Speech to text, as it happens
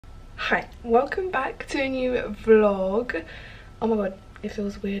Hi, welcome back to a new vlog. Oh my god, it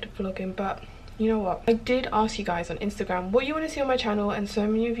feels weird vlogging, but you know what, I did ask you guys on Instagram what you want to see on my channel, and so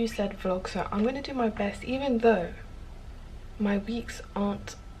many of you said vlog, so I'm going to do my best, even though my weeks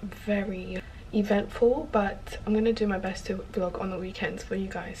aren't very eventful, but I'm going to do my best to vlog on the weekends for you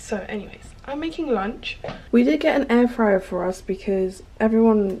guys. So anyways, I'm making lunch. We did get an air fryer for us because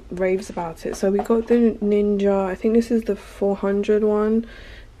everyone raves about it, so we got the Ninja. I think this is the 400 one.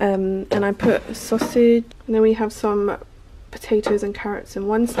 And I put sausage, and then we have some potatoes and carrots on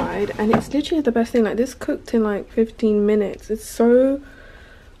one side, and it's literally the best thing. Like, this cooked in like 15 minutes. It's so,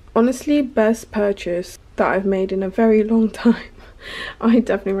 honestly, best purchase that I've made in a very long time. I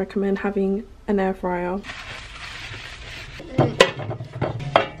definitely recommend having an air fryer.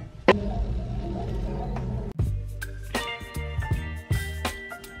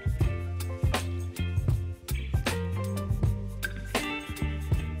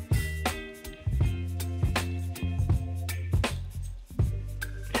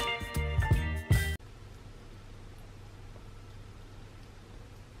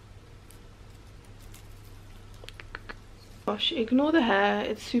 Gosh, ignore the hair,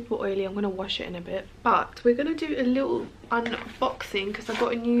 it's super oily. I'm gonna wash it in a bit, but we're gonna do a little unboxing because I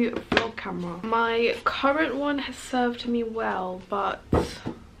got a new vlog camera. My current one has served me well, but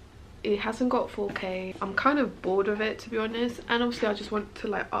it hasn't got 4K. I'm kind of bored of it, to be honest, and obviously I just want to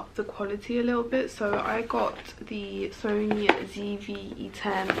like up the quality a little bit, so I got the Sony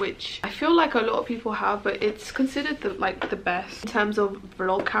ZV-E10, which I feel like a lot of people have, but it's considered the best in terms of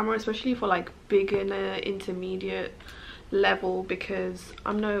vlog camera, especially for like beginner, intermediate level, because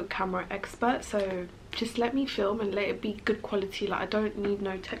I'm no camera expert, so just let me film and let it be good quality. Like, I don't need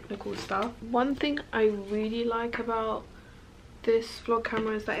no technical stuff. One thing I really like about this vlog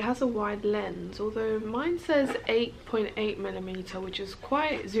camera is that it has a wide lens, although mine says 8.8mm, which is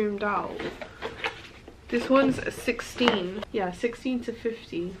quite zoomed out. This one's 16, yeah, 16 to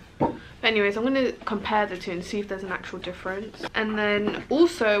 50. Anyways, I'm going to compare the two and see if there's an actual difference. And then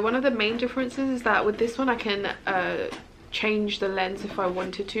also, one of the main differences is that with this one I can change the lens if I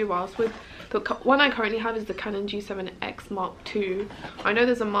wanted to, whilst with the one I currently have is the Canon G7X Mark II. I know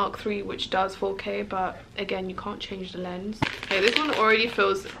there's a Mark III which does 4K, but again, you can't change the lens. Okay, this one already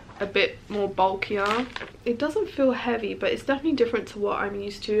feels a bit more bulkier. It doesn't feel heavy, but it's definitely different to what I'm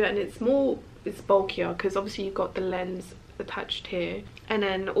used to, and it's bulkier because obviously you've got the lens attached here. And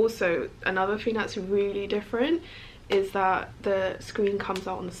then also another thing that's really different is that the screen comes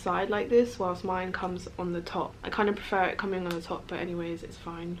out on the side like this, whilst mine comes on the top. I kind of prefer it coming on the top, but anyways, it's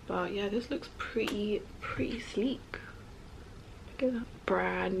fine. But yeah, this looks pretty sleek. Look at that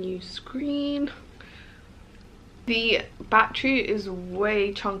brand new screen. The battery is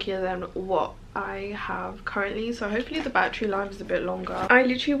way chunkier than what I have currently, so hopefully the battery life is a bit longer. I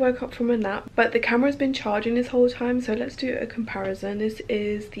literally woke up from a nap, but the camera's been charging this whole time, so let's do a comparison. This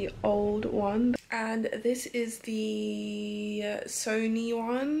is the old one and this is the Sony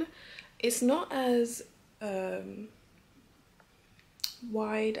one. It's not as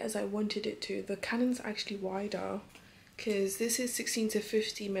wide as I wanted it to. The Canon's actually wider because this is 16 to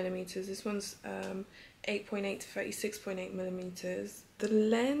 50mm. This one's 8.8 to 36.8mm. The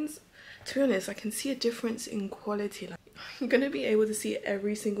lens, to be honest, I can see a difference in quality. Like, I'm gonna be able to see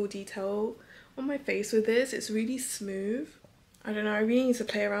every single detail on my face with this. It's really smooth. I don't know, I really need to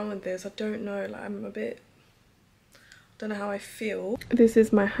play around with this. I don't know, like, I'm a bit, I don't know how I feel. This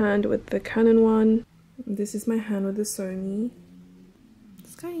is my hand with the Canon one. This is my hand with the Sony.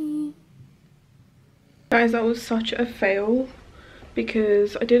 Sky. Guys, that was such a fail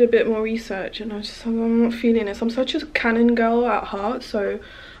because I did a bit more research and I'm not feeling this. I'm such a Canon girl at heart, so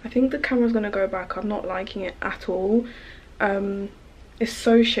I think the camera's gonna go back. I'm not liking it at all. It's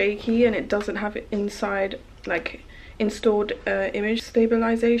so shaky and it doesn't have inside like installed image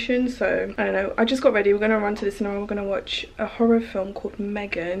stabilization, so I don't know. I just got ready. We're gonna run to the cinema. We're gonna watch a horror film called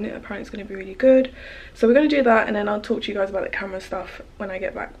Megan. Apparently it's gonna be really good, so we're gonna do that, and then I'll talk to you guys about the camera stuff when I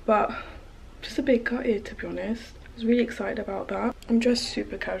get back. But just a bit gutted, to be honest. I was really excited about that. I'm dressed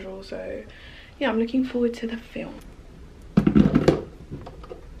super casual, so yeah, I'm looking forward to the film.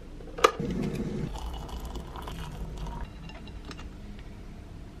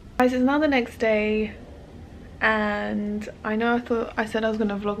 Guys, it's now the next day, and I know I said I was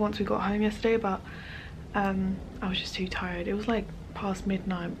gonna vlog once we got home yesterday, but I was just too tired. It was like past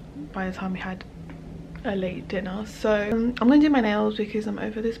midnight by the time we had a late dinner, so I'm gonna do my nails because I'm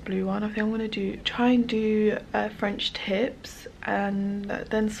over this blue one. I think I'm gonna try and do French tips, and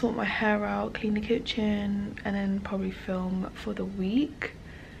then sort my hair out, clean the kitchen, and then probably film for the week.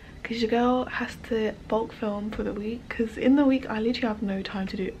 because your girl has to bulk film for the week, because in the week I literally have no time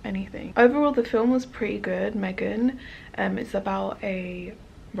to do anything. Overall the film was pretty good. Megan, it's about a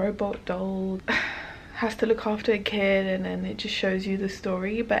robot doll has to look after a kid, and then it just shows you the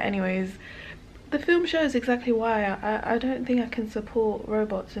story. But anyways, the film shows exactly why I don't think I can support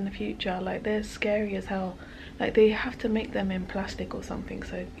robots in the future. Like, they're scary as hell. Like, they have to make them in plastic or something,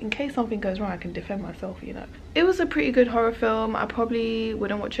 so in case something goes wrong I can defend myself, you know. It was a pretty good horror film. I probably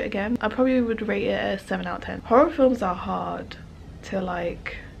wouldn't watch it again. I probably would rate it a 7 out of 10. Horror films are hard to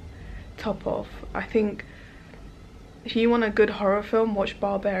like top off. I think if you want a good horror film, watch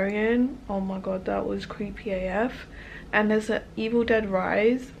Barbarian. Oh my god, that was creepy AF. And there's an Evil Dead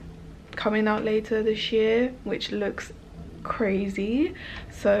Rise coming out later this year, which looks crazy.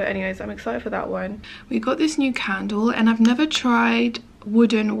 So anyways, I'm excited for that one. We got this new candle, and I've never tried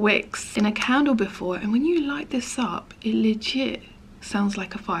wooden wicks in a candle before, and when you light this up, it legit sounds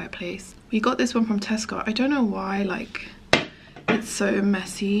like a fireplace. We got this one from Tesco. I don't know why, like, it's so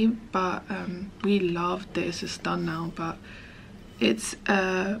messy, but we love this. It's done now, but it's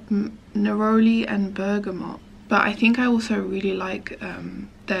neroli and bergamot. But I think I also really like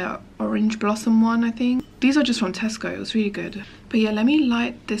their orange blossom one. I think these are just from Tesco. It was really good. But yeah, let me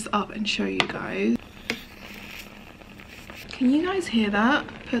light this up and show you guys. Can you guys hear that?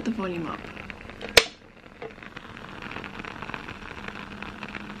 Put the volume up.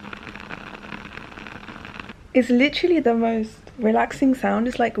 It's literally the most relaxing sound.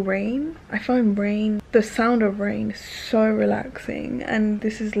 It's like rain. I find rain, the sound of rain, is so relaxing, and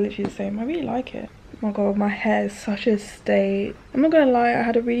this is literally the same. I really like it. Oh my god, my hair is such a state. I'm not gonna lie, I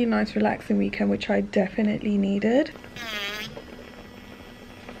had a really nice relaxing weekend, which I definitely needed.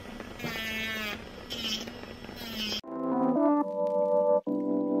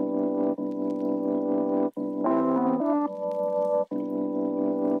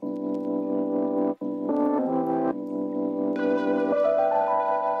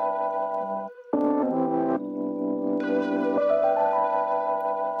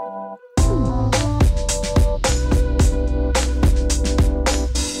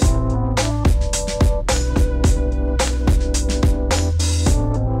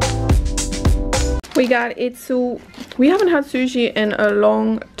 We got itsu. We haven't had sushi in a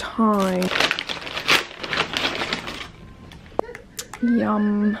long time.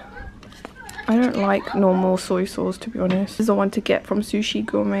 Yum. I don't like normal soy sauce, to be honest. This is the one to get from Sushi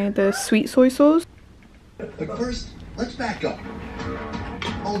Gourmet, the sweet soy sauce. But first, let's back up.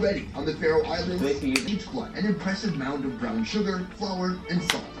 Already on the Faroe Islands, each glut an impressive mound of brown sugar, flour, and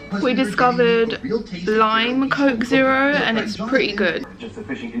salt. We discovered lime Coke Zero, and it's pretty good. Just the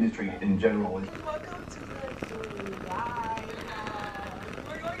fishing industry in general is.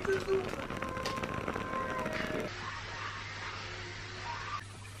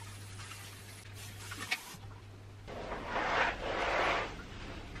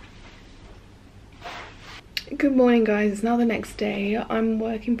 Good morning guys, it's now the next day. I'm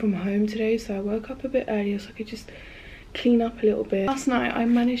working from home today, so I woke up a bit earlier so I could just clean up a little bit. Last night I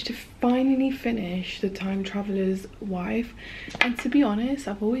managed to finally finish The Time Traveler's Wife, and to be honest,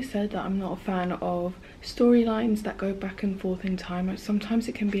 I've always said that I'm not a fan of storylines that go back and forth in time. Like, sometimes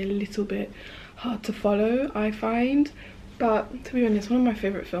it can be a little bit hard to follow, I find. But to be honest, one of my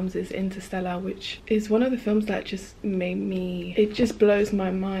favorite films is Interstellar, which is one of the films that just made me, it just blows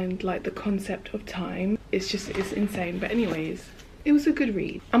my mind, like the concept of time. It's insane. But anyways, it was a good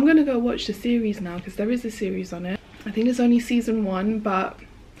read. I'm gonna go watch the series now, because there is a series on it. I think it's only season 1, but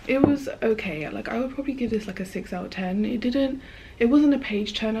it was okay. Like, I would probably give this like a 6 out of 10. It wasn't a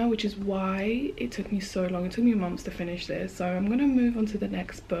page turner, which is why it took me so long. It took me months to finish this, so I'm gonna move on to the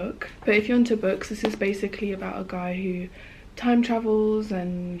next book. But if you're into books, this is basically about a guy who time travels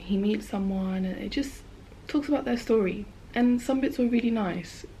and he meets someone, and it just talks about their story, and some bits were really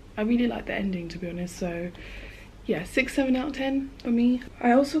nice. I really like the ending, to be honest. So yeah, 6-7 out of 10 for me.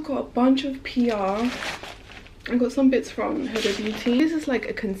 I also got a bunch of PR. I got some bits from Huda Beauty. This is like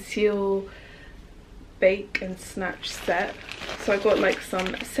a conceal, bake and snatch set. So I got like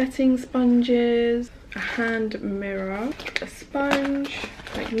some setting sponges, a hand mirror, a sponge,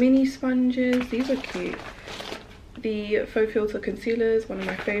 like mini sponges. These are cute. The Faux Filter Concealers, one of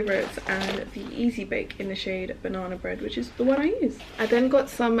my favorites, and the Easy Bake in the shade Banana Bread, which is the one I use. I then got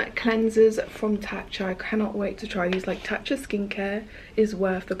some cleansers from Tatcha. I cannot wait to try these. Like, Tatcha skincare is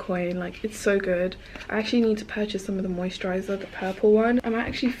worth the coin. Like, it's so good. I actually need to purchase some of the moisturizer, the purple one. I might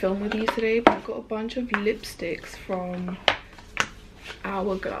actually film with these today, but I got a bunch of lipsticks from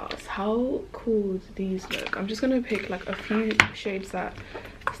Hourglass. How cool do these look? I'm just gonna pick like a few shades that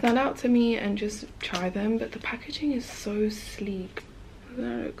stand out to me and just try them, but the packaging is so sleek.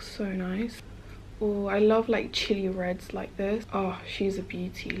 That looks so nice. Oh, I love like chili reds like this. Oh, she's a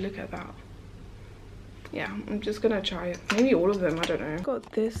beauty. Look at that. Yeah, I'm just gonna try it. Maybe all of them, I don't know.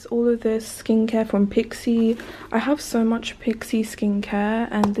 Got this, all of this skincare from Pixie. I have so much Pixie skincare,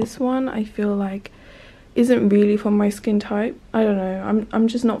 and this one I feel like isn't really for my skin type. I don't know, I'm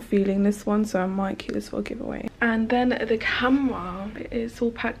just not feeling this one, so I might keep this for a giveaway. And then the camera, it's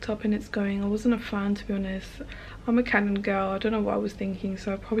all packed up and it's going. I wasn't a fan, to be honest. I'm a Canon girl. I don't know what I was thinking,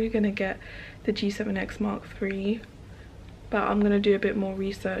 so I'm probably gonna get the G7X Mark III, but I'm gonna do a bit more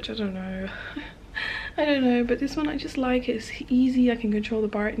research. I don't know. I don't know, but this one I just like it. It's easy, I can control the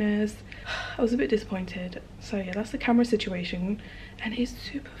brightness. I was a bit disappointed. So yeah, that's the camera situation. And it's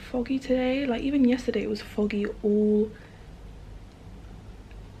super foggy today. Like even yesterday it was foggy all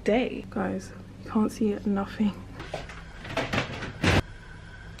day. Guys, you can't see it, nothing.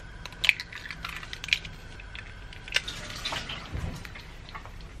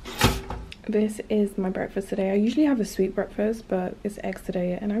 This is my breakfast today. I usually have a sweet breakfast, but it's eggs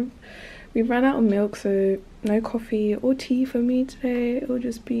today, and we ran out of milk, so no coffee or tea for me today. It'll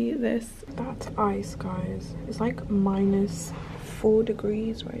just be this. That's ice, guys. It's like -4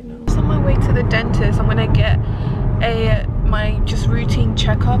 degrees right now. Just on my way to the dentist, I'm gonna get my just routine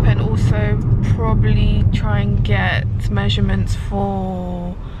checkup, and also probably try and get measurements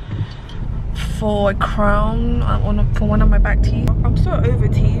for a crown for one of my back teeth. I'm so over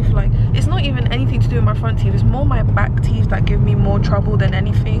teeth. Like, it's not even anything to do with my front teeth, it's more my back teeth that give me more trouble than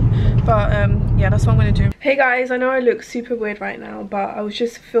anything. But yeah, that's what I'm gonna do. Hey guys, I know I look super weird right now, but I was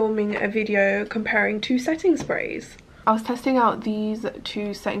just filming a video comparing 2 setting sprays. I was testing out these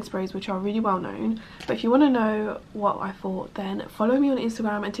 2 setting sprays, which are really well known. But if you want to know what I thought, then follow me on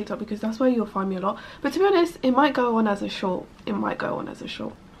Instagram and TikTok, because that's where you'll find me a lot. But to be honest, it might go on as a short.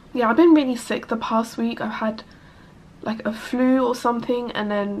 Yeah, I've been really sick the past week. I've had like a flu or something, and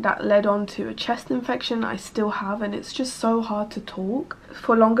then that led on to a chest infection I still have, and it's just so hard to talk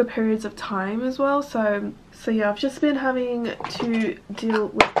for longer periods of time as well. So yeah, I've just been having to deal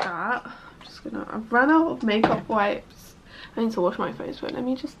with that. I've ran out of makeup wipes. I need to wash my face, but let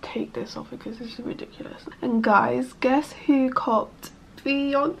me just take this off because this is ridiculous. And guys, guess who copped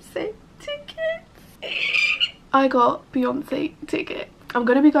Beyonce tickets? I got Beyonce tickets. I'm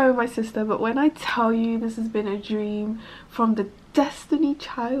gonna be going with my sister, but when I tell you this has been a dream from the Destiny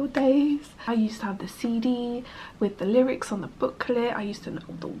Child days. I used to have the CD with the lyrics on the booklet. I used to know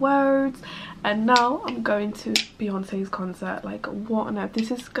the words, and now I'm going to Beyonce's concert. Like, what on earth?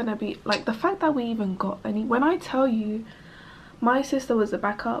 This is gonna be like, the fact that we even got any. When I tell you, my sister was the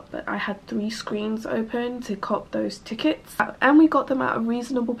backup, but I had 3 screens open to cop those tickets, and we got them at a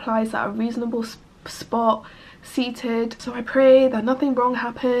reasonable price, at a reasonable spot, seated. So I pray that nothing wrong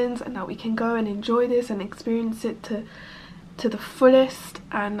happens and that we can go and enjoy this and experience it to the fullest.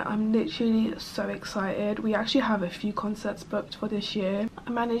 And I'm literally so excited. We actually have a few concerts booked for this year. I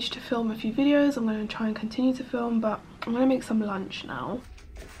managed to film a few videos. I'm going to try and continue to film, but I'm going to make some lunch now.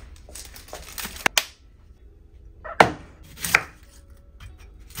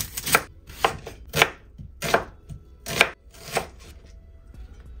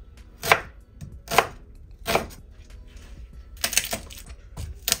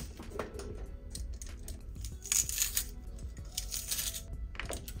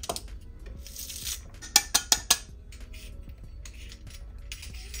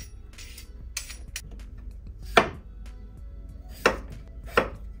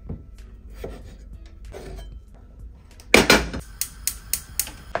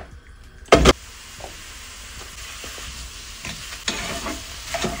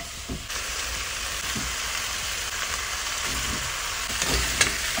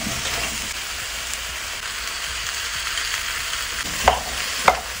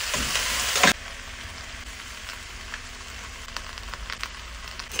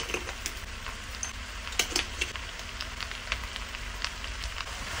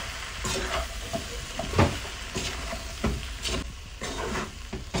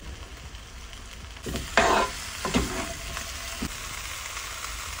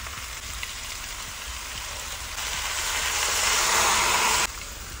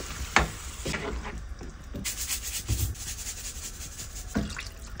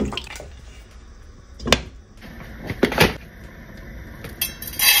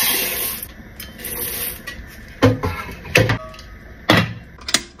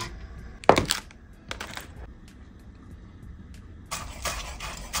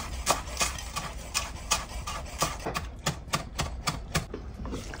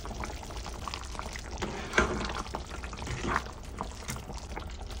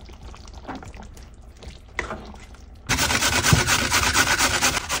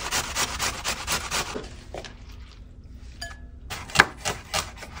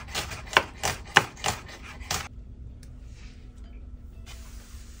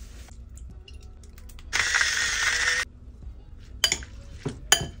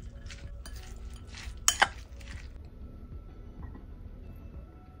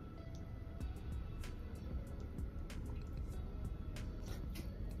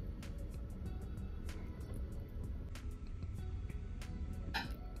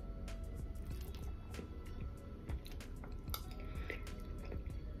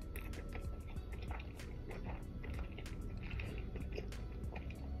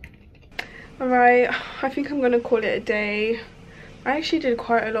 Alright, I think I'm gonna call it a day. I actually did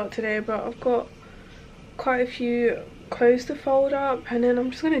quite a lot today, but I've got quite a few clothes to fold up, and then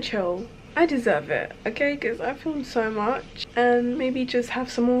I'm just gonna chill. I deserve it, okay, because I filmed so much, and maybe just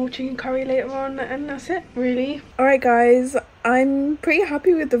have some more chicken curry later on, and that's it really. Alright guys, I'm pretty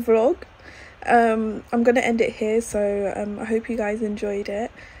happy with the vlog. I'm gonna end it here, so I hope you guys enjoyed it,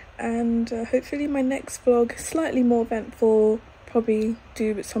 and hopefully my next vlog is slightly more eventful, probably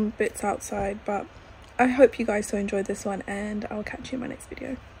do some bits outside, but I hope you guys still enjoyed this one, and I'll catch you in my next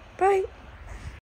video. Bye.